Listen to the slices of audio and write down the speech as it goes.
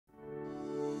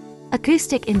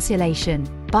Acoustic insulation,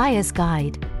 buyer's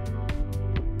guide.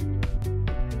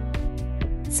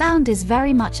 Sound is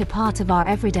very much a part of our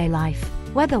everyday life,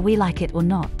 whether we like it or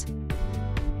not.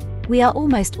 We are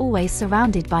almost always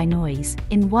surrounded by noise,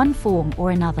 in one form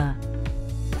or another.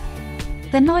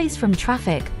 The noise from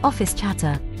traffic, office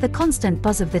chatter, the constant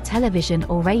buzz of the television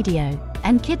or radio,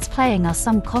 and kids playing are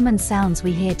some common sounds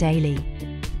we hear daily.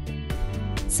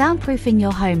 Soundproofing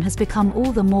your home has become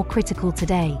all the more critical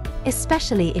today,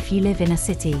 especially if you live in a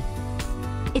city.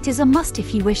 It is a must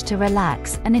if you wish to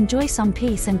relax and enjoy some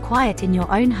peace and quiet in your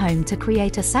own home to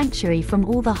create a sanctuary from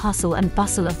all the hustle and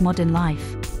bustle of modern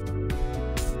life.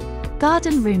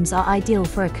 Garden rooms are ideal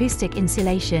for acoustic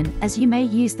insulation, as you may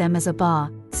use them as a bar,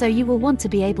 so you will want to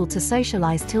be able to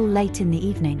socialize till late in the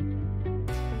evening.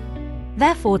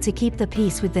 Therefore, to keep the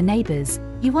peace with the neighbors,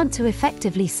 you want to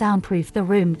effectively soundproof the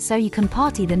room so you can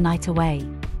party the night away.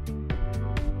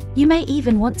 You may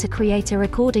even want to create a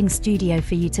recording studio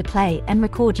for you to play and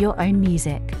record your own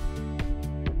music.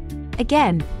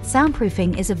 Again,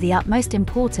 soundproofing is of the utmost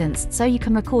importance so you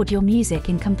can record your music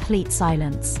in complete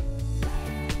silence.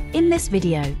 In this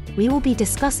video, we will be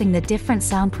discussing the different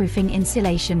soundproofing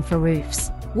insulation for roofs,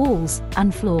 walls,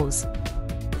 and floors.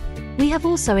 We have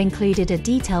also included a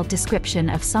detailed description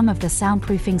of some of the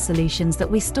soundproofing solutions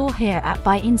that we store here at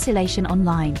Buy Insulation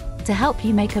Online, to help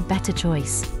you make a better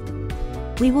choice.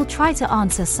 We will try to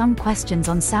answer some questions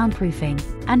on soundproofing,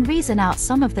 and reason out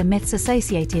some of the myths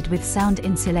associated with sound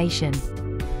insulation.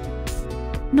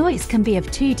 Noise can be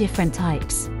of two different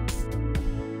types.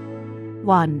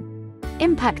 1.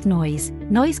 Impact noise,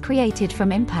 noise created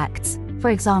from impacts,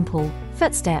 for example,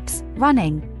 footsteps,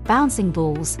 running, bouncing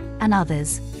balls, and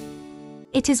others.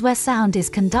 It is where sound is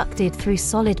conducted through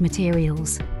solid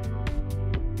materials.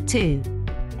 2.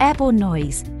 Airborne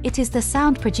noise, it is the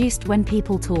sound produced when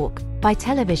people talk, by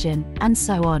television, and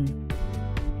so on.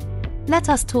 Let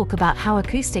us talk about how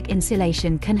acoustic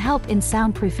insulation can help in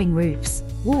soundproofing roofs,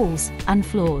 walls, and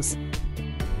floors.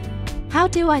 How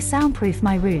do I soundproof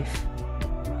my roof?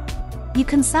 You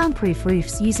can soundproof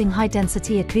roofs using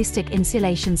high-density acoustic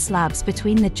insulation slabs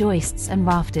between the joists and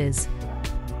rafters.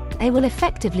 They will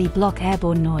effectively block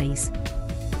airborne noise.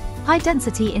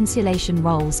 High-density insulation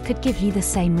rolls could give you the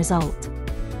same result.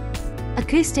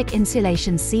 Acoustic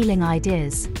insulation ceiling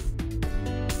ideas.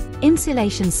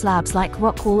 Insulation slabs like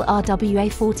Rockwool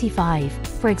RWA45,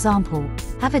 for example,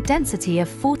 have a density of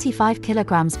 45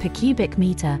 kilograms per cubic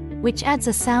meter, which adds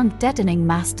a sound-deadening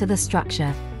mass to the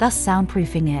structure, thus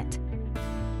soundproofing it.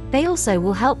 They also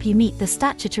will help you meet the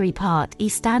statutory Part E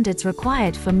standards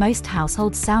required for most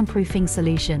household soundproofing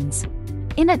solutions.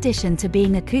 In addition to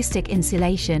being acoustic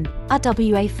insulation,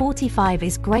 RWA45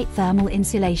 is great thermal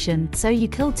insulation, so you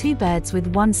kill two birds with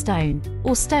one stone,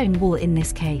 or stone wool in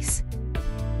this case.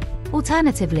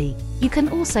 Alternatively, you can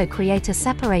also create a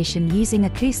separation using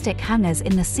acoustic hangers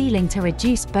in the ceiling to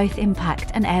reduce both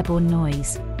impact and airborne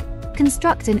noise.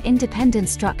 Construct an independent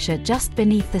structure just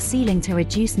beneath the ceiling to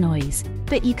reduce noise,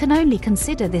 but you can only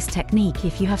consider this technique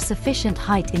if you have sufficient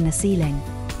height in the ceiling.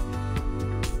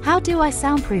 How do I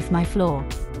soundproof my floor?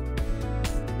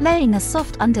 Laying a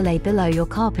soft underlay below your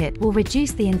carpet will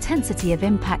reduce the intensity of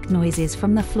impact noises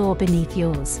from the floor beneath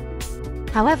yours.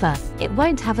 However, it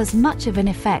won't have as much of an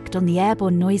effect on the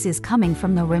airborne noises coming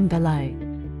from the room below.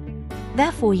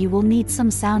 Therefore, you will need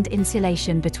some sound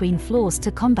insulation between floors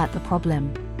to combat the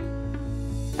problem.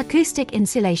 Acoustic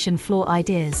insulation floor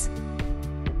ideas.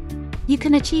 You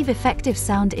can achieve effective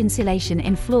sound insulation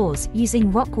in floors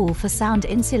using Rockwool for sound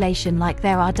insulation like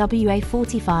their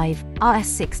RWA45,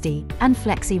 RS60, and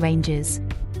Flexi ranges.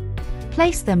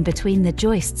 Place them between the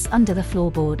joists under the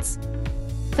floorboards.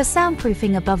 For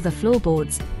soundproofing above the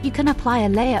floorboards, you can apply a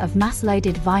layer of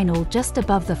mass-loaded vinyl just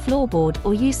above the floorboard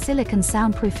or use silicone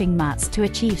soundproofing mats to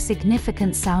achieve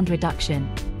significant sound reduction.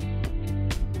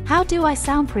 How do I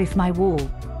soundproof my wall?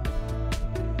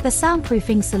 The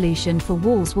soundproofing solution for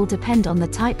walls will depend on the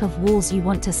type of walls you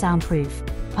want to soundproof: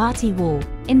 party wall,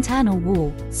 internal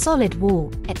wall, solid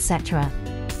wall, etc.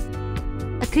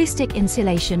 Acoustic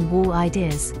insulation wall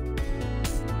ideas.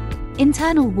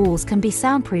 Internal walls can be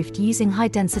soundproofed using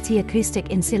high-density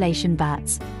acoustic insulation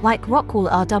bats, like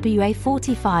Rockwool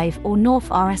RWA45 or North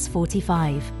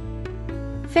RS45.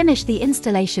 Finish the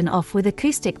installation off with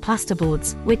acoustic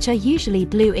plasterboards, which are usually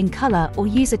blue in color, or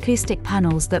use acoustic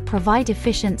panels that provide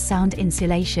efficient sound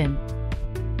insulation.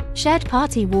 Shared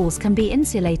party walls can be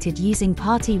insulated using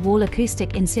party wall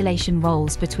acoustic insulation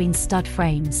rolls between stud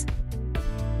frames.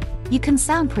 You can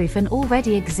soundproof an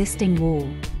already existing wall.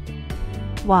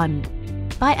 1.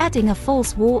 By adding a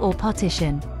false wall or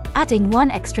partition. Adding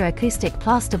one extra acoustic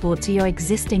plasterboard to your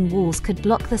existing walls could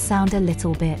block the sound a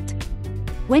little bit.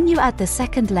 When you add the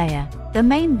second layer, the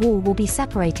main wall will be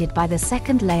separated by the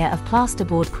second layer of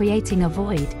plasterboard, creating a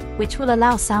void, which will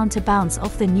allow sound to bounce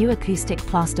off the new acoustic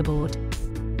plasterboard.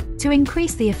 To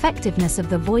increase the effectiveness of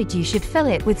the void, you should fill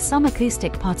it with some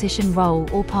acoustic partition roll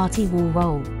or party wall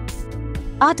roll.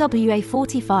 RWA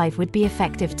 45 would be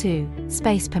effective too,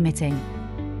 space permitting.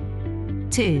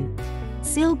 2.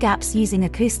 Seal gaps using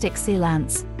acoustic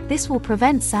sealants. This will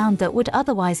prevent sound that would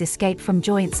otherwise escape from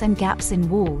joints and gaps in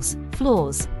walls,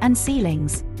 floors, and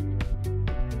ceilings.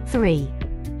 3.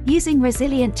 Using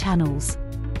resilient channels.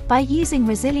 By using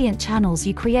resilient channels,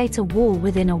 you create a wall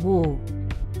within a wall.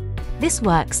 This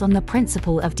works on the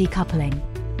principle of decoupling.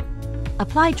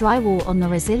 Apply drywall on the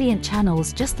resilient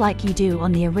channels just like you do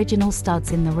on the original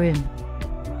studs in the room.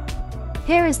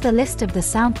 Here is the list of the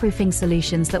soundproofing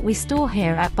solutions that we store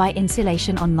here at Buy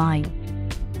Insulation Online.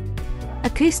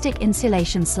 Acoustic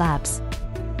insulation slabs.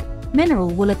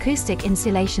 Mineral wool acoustic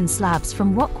insulation slabs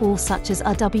from Rockwool such as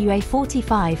RWA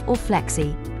 45 or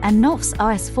Flexi, and North's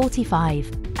RS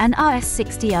 45 and RS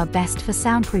 60 are best for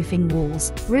soundproofing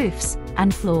walls, roofs,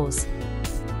 and floors.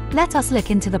 Let us look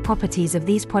into the properties of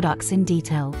these products in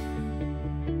detail.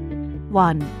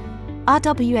 1.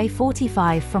 RWA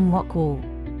 45 from Rockwool.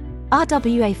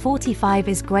 RWA 45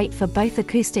 is great for both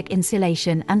acoustic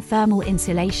insulation and thermal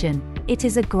insulation. It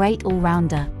is a great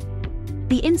all-rounder.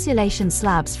 The insulation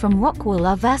slabs from Rockwool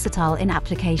are versatile in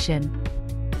application.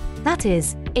 That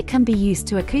is, it can be used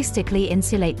to acoustically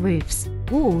insulate roofs,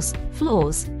 walls,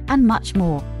 floors, and much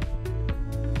more.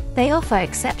 They offer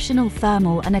exceptional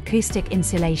thermal and acoustic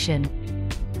insulation.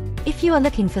 If you are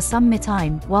looking for some me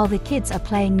time while the kids are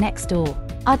playing next door,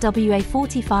 RWA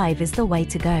 45 is the way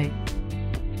to go.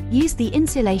 Use the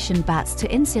insulation bats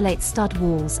to insulate stud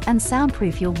walls and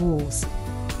soundproof your walls.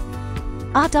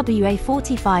 RWA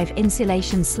 45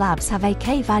 insulation slabs have a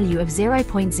K value of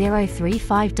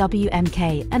 0.035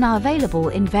 WMK and are available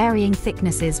in varying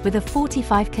thicknesses with a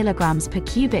 45 kg per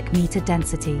cubic meter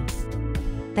density.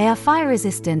 They are fire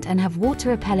resistant and have water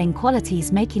repelling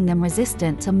qualities, making them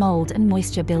resistant to mold and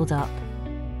moisture buildup.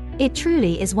 It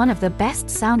truly is one of the best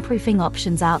soundproofing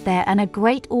options out there and a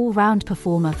great all-round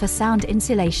performer for sound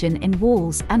insulation in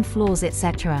walls and floors,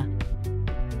 etc.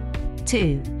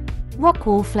 2.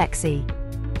 Rockwool Flexi.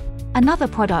 Another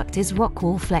product is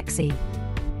Rockwool Flexi.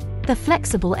 The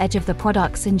flexible edge of the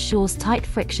products ensures tight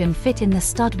friction fit in the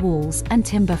stud walls and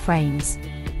timber frames.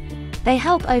 They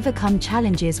help overcome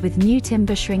challenges with new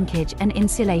timber shrinkage and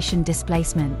insulation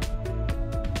displacement.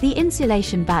 The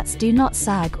insulation bats do not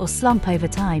sag or slump over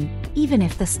time, even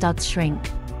if the studs shrink.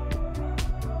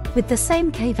 With the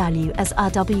same K value as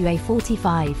RWA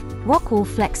 45, Rockwool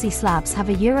Flexi slabs have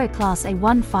a Euro Class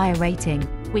A1 fire rating,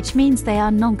 which means they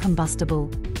are non-combustible.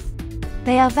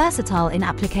 They are versatile in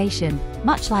application,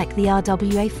 much like the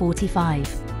RWA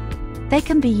 45. They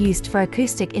can be used for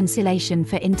acoustic insulation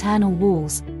for internal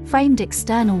walls, framed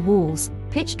external walls,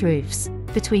 pitched roofs,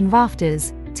 between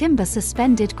rafters, timber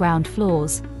suspended ground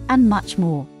floors, and much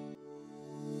more.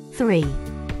 3.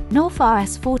 North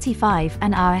RS 45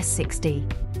 and RS 60.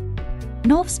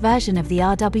 North's version of the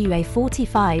RWA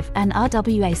 45 and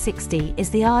RWA 60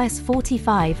 is the RS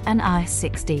 45 and RS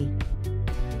 60.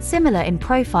 Similar in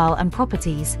profile and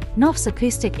properties, North's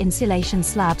acoustic insulation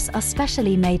slabs are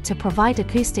specially made to provide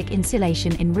acoustic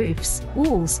insulation in roofs,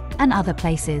 walls, and other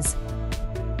places.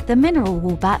 The mineral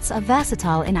wool bats are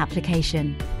versatile in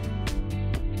application.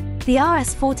 The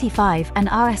RS 45 and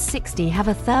RS 60 have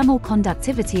a thermal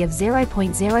conductivity of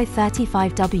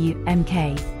 0.035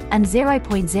 WMK and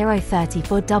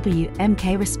 0.034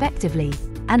 WMK respectively,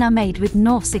 and are made with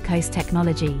North's Acoustic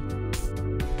technology.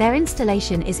 Their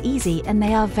installation is easy and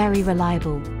they are very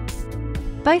reliable.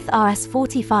 Both RS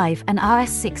 45 and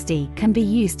RS 60 can be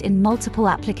used in multiple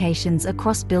applications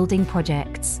across building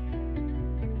projects.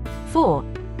 4.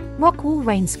 Rockwool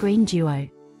Rain Screen Duo.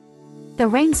 The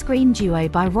Rain Screen Duo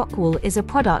by Rockwool is a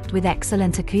product with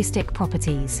excellent acoustic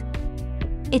properties.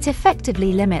 It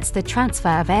effectively limits the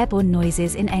transfer of airborne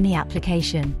noises in any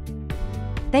application.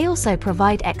 They also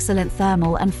provide excellent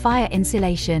thermal and fire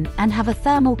insulation and have a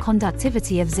thermal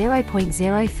conductivity of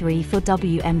 0.034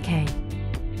 WMK.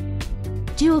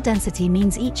 Dual density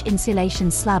means each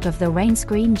insulation slab of the Rain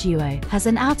Screen Duo has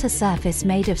an outer surface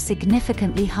made of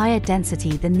significantly higher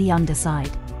density than the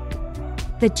underside.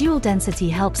 The dual density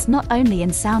helps not only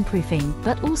in soundproofing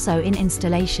but also in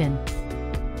installation.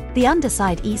 The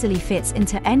underside easily fits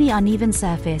into any uneven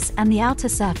surface and the outer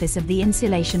surface of the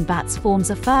insulation bats forms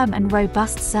a firm and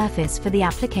robust surface for the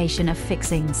application of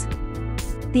fixings.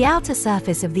 The outer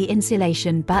surface of the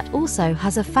insulation bat also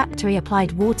has a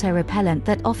factory-applied water repellent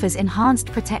that offers enhanced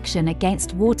protection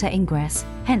against water ingress,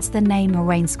 hence the name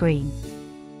Rain Screen.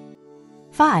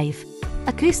 5.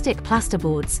 Acoustic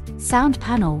plasterboards, sound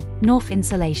panel, North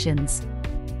Insulations.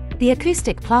 The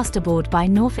Acoustic Plasterboard by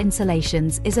North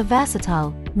Insulations is a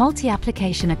versatile,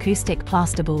 multi-application acoustic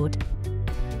plasterboard.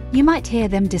 You might hear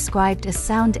them described as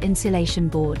sound insulation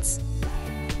boards.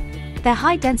 Their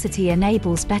high density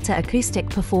enables better acoustic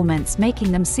performance,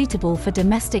 making them suitable for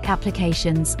domestic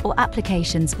applications or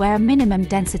applications where a minimum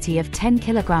density of 10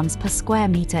 kg per square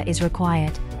meter is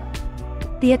required.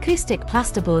 The acoustic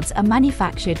plasterboards are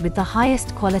manufactured with the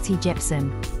highest quality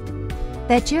gypsum.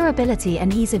 Their durability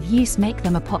and ease of use make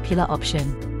them a popular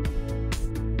option.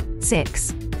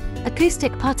 6.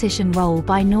 Acoustic partition roll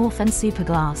by North and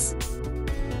Superglass.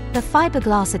 The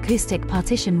fiberglass acoustic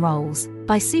partition rolls,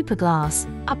 by Superglass,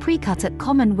 are pre-cut at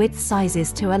common width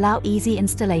sizes to allow easy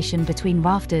installation between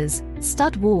rafters,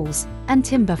 stud walls, and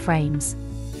timber frames.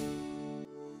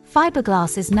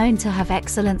 Fiberglass is known to have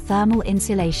excellent thermal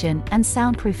insulation and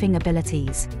soundproofing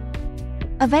abilities.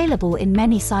 Available in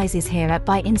many sizes here at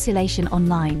By Insulation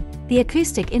Online, the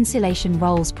acoustic insulation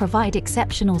rolls provide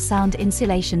exceptional sound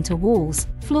insulation to walls,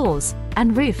 floors,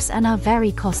 and roofs and are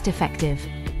very cost-effective.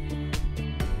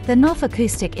 The North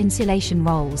Acoustic Insulation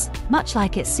Rolls, much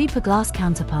like its Superglass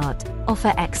counterpart,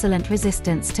 offer excellent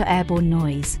resistance to airborne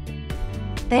noise.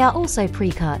 They are also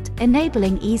pre-cut,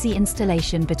 enabling easy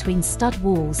installation between stud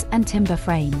walls and timber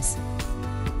frames.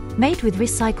 Made with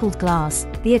recycled glass,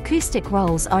 the acoustic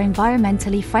rolls are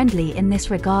environmentally friendly in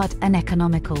this regard and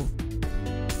economical.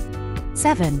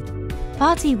 7.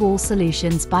 Party Wall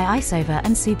Solutions by Isover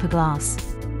and Superglass.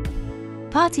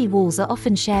 Party walls are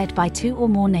often shared by 2 or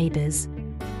more neighbors.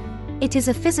 It is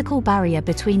a physical barrier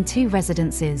between 2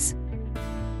 residences.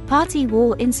 Party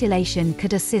wall insulation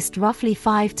could assist roughly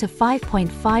 5 to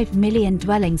 5.5 million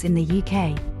dwellings in the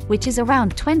UK, which is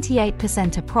around 28%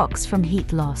 approx from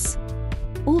heat loss.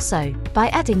 Also, by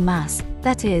adding mass,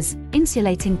 that is,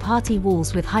 insulating party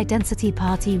walls with high-density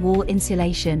party wall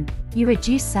insulation, you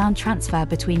reduce sound transfer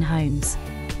between homes.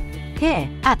 Here,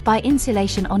 at By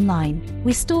Insulation Online,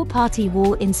 we store party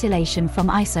wall insulation from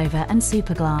Isover and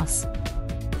Superglass.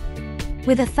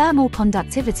 With a thermal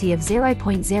conductivity of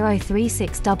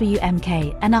 0.036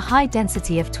 WMK and a high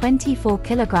density of 24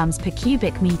 kg per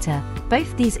cubic meter,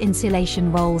 both these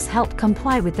insulation rolls help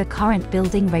comply with the current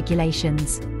building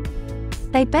regulations.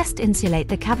 They best insulate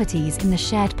the cavities in the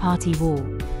shared party wall.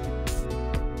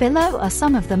 Below are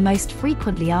some of the most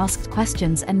frequently asked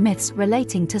questions and myths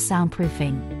relating to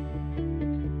soundproofing.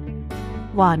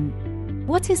 1.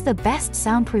 What is the best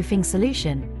soundproofing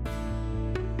solution?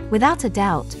 Without a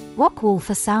doubt, rock wool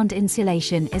for sound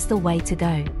insulation is the way to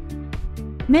go.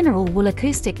 Mineral wool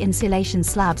acoustic insulation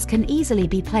slabs can easily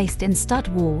be placed in stud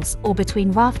walls or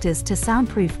between rafters to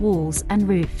soundproof walls and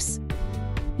roofs.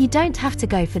 You don't have to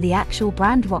go for the actual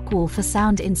brand rock wool for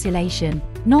sound insulation.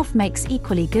 North makes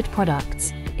equally good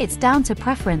products. It's down to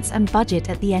preference and budget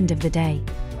at the end of the day.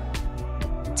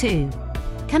 2.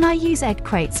 Can I use egg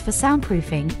crates for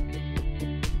soundproofing?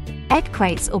 Egg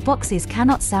crates or boxes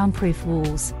cannot soundproof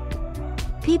walls.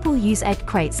 People use egg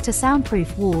crates to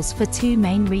soundproof walls for 2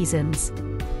 main reasons.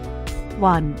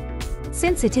 1.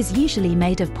 Since it is usually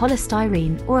made of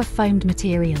polystyrene or a foamed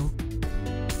material.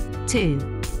 2.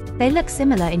 They look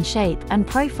similar in shape and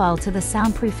profile to the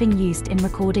soundproofing used in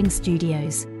recording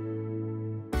studios.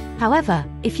 However,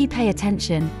 if you pay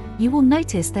attention, you will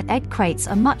notice that egg crates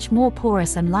are much more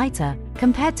porous and lighter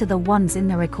compared to the ones in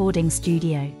the recording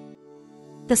studio.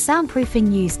 The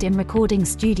soundproofing used in recording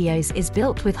studios is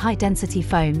built with high-density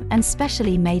foam and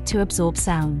specially made to absorb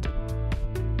sound.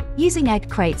 Using egg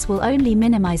crates will only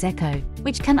minimize echo,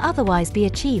 which can otherwise be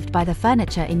achieved by the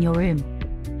furniture in your room.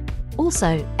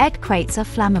 Also, egg crates are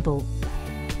flammable.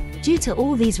 Due to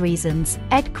all these reasons,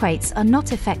 egg crates are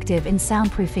not effective in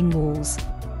soundproofing walls.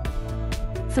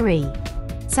 3.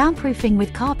 Soundproofing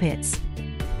with carpets.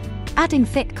 Adding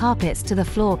thick carpets to the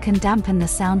floor can dampen the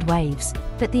sound waves,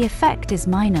 but the effect is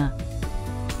minor.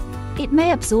 It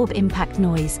may absorb impact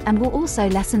noise and will also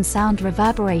lessen sound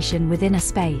reverberation within a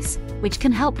space, which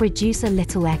can help reduce a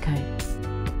little echo.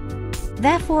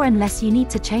 Therefore, unless you need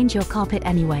to change your carpet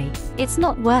anyway, it's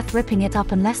not worth ripping it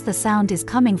up unless the sound is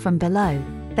coming from below,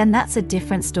 then that's a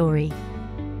different story.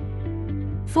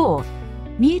 4.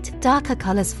 Mute darker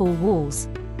colors for walls.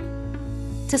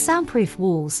 To soundproof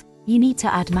walls, you need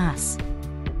to add mass.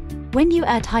 When you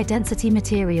add high-density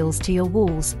materials to your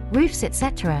walls, roofs,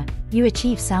 etc., you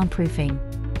achieve soundproofing.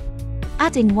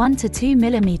 Adding 1 to 2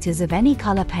 mm of any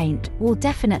color paint will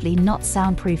definitely not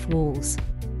soundproof walls.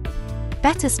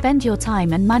 Better spend your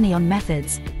time and money on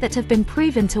methods that have been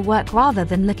proven to work rather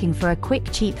than looking for a quick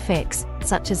cheap fix,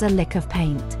 such as a lick of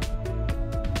paint.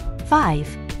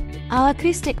 5. Are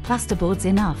acoustic plasterboards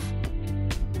enough?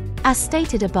 As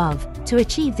stated above, to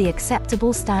achieve the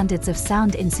acceptable standards of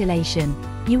sound insulation,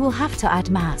 you will have to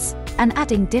add mass, and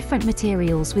adding different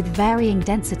materials with varying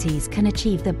densities can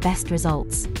achieve the best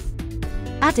results.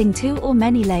 Adding 2 or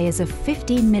many layers of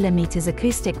 15mm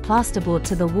acoustic plasterboard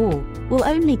to the wall will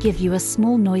only give you a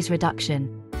small noise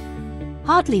reduction.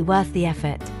 Hardly worth the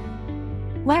effort.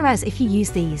 Whereas if you use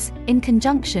these, in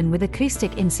conjunction with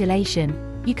acoustic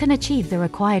insulation, you can achieve the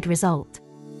required result.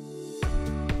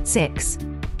 6.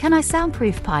 Can I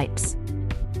soundproof pipes?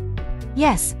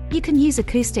 Yes, you can use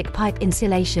acoustic pipe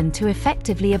insulation to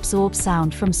effectively absorb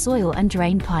sound from soil and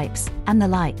drain pipes, and the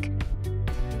like.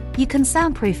 You can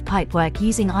soundproof pipework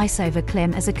using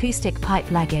isovaclim as acoustic pipe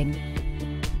lagging.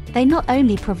 They not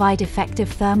only provide effective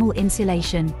thermal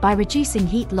insulation by reducing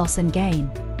heat loss and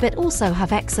gain, but also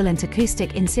have excellent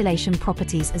acoustic insulation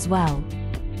properties as well.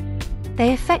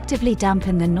 They effectively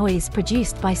dampen the noise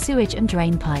produced by sewage and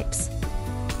drain pipes.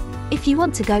 If you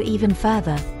want to go even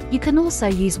further, you can also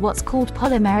use what's called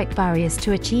polymeric barriers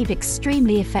to achieve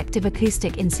extremely effective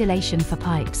acoustic insulation for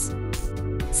pipes.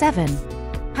 7.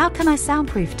 How can I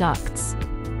soundproof ducts?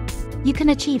 You can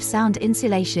achieve sound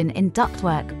insulation in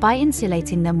ductwork by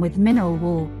insulating them with mineral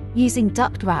wool, using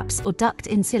duct wraps or duct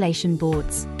insulation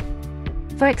boards.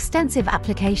 For extensive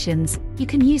applications, you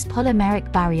can use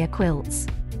polymeric barrier quilts.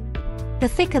 The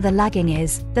thicker the lagging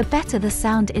is, the better the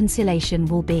sound insulation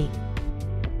will be.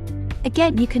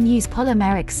 Again, you can use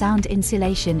polymeric sound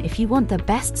insulation if you want the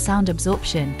best sound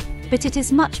absorption, but it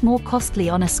is much more costly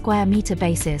on a square meter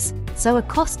basis, so a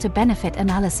cost-to-benefit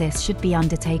analysis should be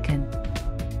undertaken.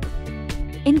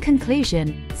 In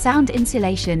conclusion, sound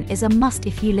insulation is a must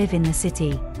if you live in the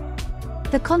city.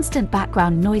 The constant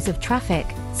background noise of traffic,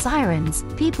 sirens,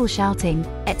 people shouting,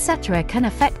 etc. can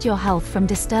affect your health from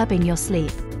disturbing your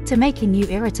sleep, to making you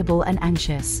irritable and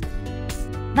anxious.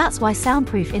 That's why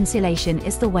soundproof insulation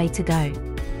is the way to go.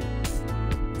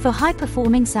 For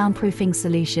high-performing soundproofing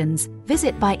solutions,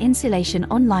 visit Buy Insulation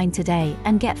online today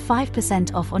and get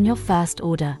 5% off on your first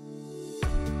order.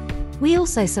 We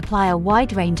also supply a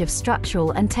wide range of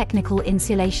structural and technical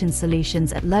insulation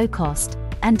solutions at low cost,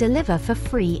 and deliver for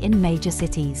free in major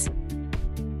cities.